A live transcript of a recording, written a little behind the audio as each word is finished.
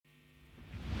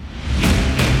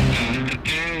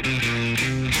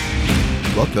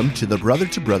Welcome to the Brother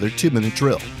to Brother 2-Minute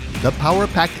Drill, the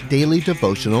power-packed daily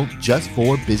devotional just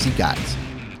for busy guys.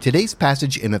 Today's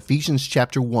passage in Ephesians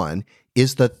chapter 1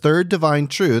 is the third divine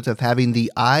truth of having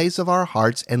the eyes of our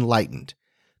hearts enlightened.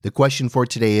 The question for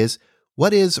today is,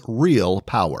 what is real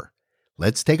power?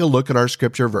 Let's take a look at our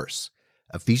scripture verse.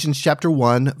 Ephesians chapter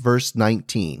 1, verse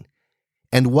 19.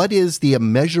 And what is the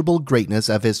immeasurable greatness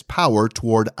of his power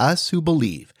toward us who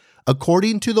believe,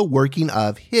 according to the working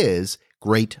of his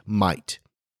great might?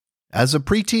 As a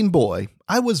preteen boy,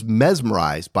 I was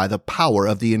mesmerized by the power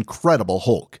of the Incredible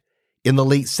Hulk. In the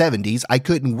late 70s, I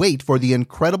couldn't wait for the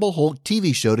Incredible Hulk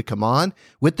TV show to come on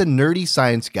with the nerdy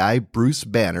science guy Bruce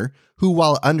Banner, who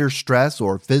while under stress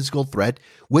or physical threat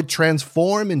would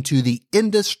transform into the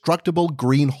indestructible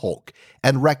Green Hulk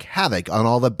and wreak havoc on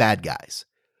all the bad guys.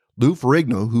 Lou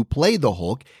Ferrigno, who played the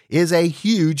Hulk, is a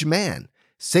huge man,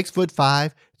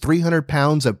 6'5", 300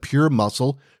 pounds of pure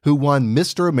muscle, who won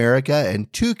Mr. America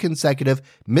and 2 consecutive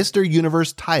Mr.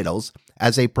 Universe titles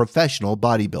as a professional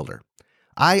bodybuilder.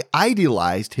 I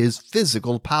idealized his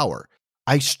physical power.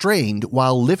 I strained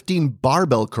while lifting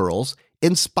barbell curls,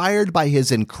 inspired by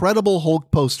his Incredible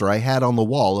Hulk poster I had on the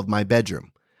wall of my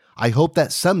bedroom. I hope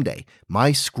that someday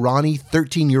my scrawny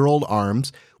 13-year-old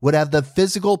arms would have the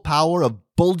physical power of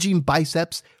bulging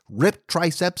biceps, ripped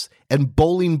triceps, and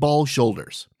bowling ball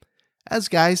shoulders. As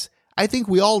guys, I think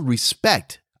we all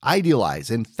respect,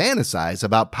 idealize, and fantasize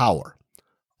about power.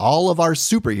 All of our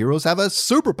superheroes have a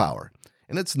superpower,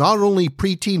 and it's not only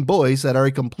preteen boys that are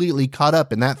completely caught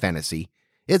up in that fantasy.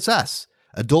 It's us,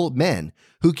 adult men,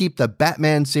 who keep the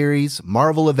Batman series,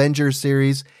 Marvel Avengers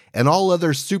series, and all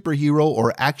other superhero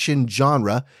or action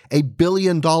genre a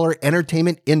billion-dollar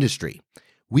entertainment industry.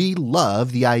 We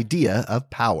love the idea of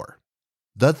power.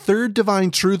 The third divine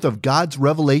truth of God's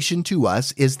revelation to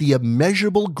us is the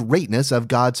immeasurable greatness of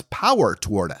God's power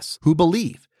toward us who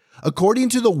believe, according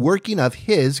to the working of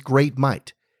his great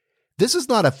might. This is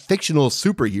not a fictional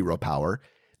superhero power.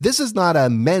 This is not a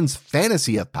men's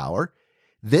fantasy of power.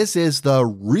 This is the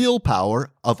real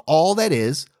power of all that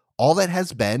is, all that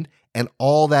has been, and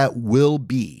all that will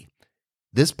be.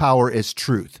 This power is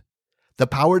truth. The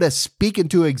power to speak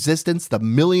into existence the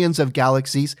millions of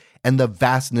galaxies and the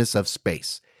vastness of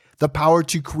space. The power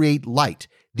to create light,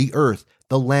 the earth,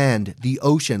 the land, the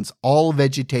oceans, all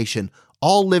vegetation,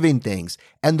 all living things,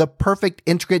 and the perfect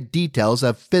intricate details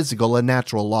of physical and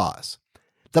natural laws.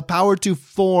 The power to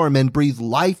form and breathe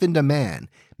life into man,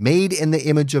 made in the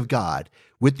image of God,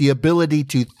 with the ability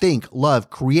to think,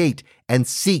 love, create, and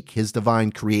seek his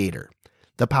divine creator.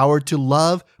 The power to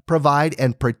love, provide,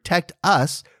 and protect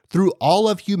us through all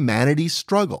of humanity's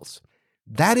struggles.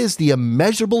 That is the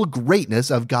immeasurable greatness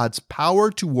of God's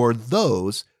power toward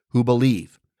those who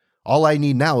believe. All I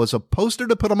need now is a poster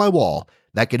to put on my wall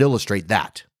that could illustrate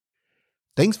that.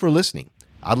 Thanks for listening.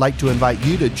 I'd like to invite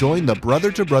you to join the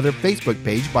Brother to Brother Facebook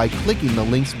page by clicking the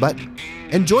links button.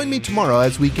 And join me tomorrow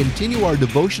as we continue our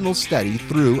devotional study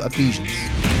through Ephesians.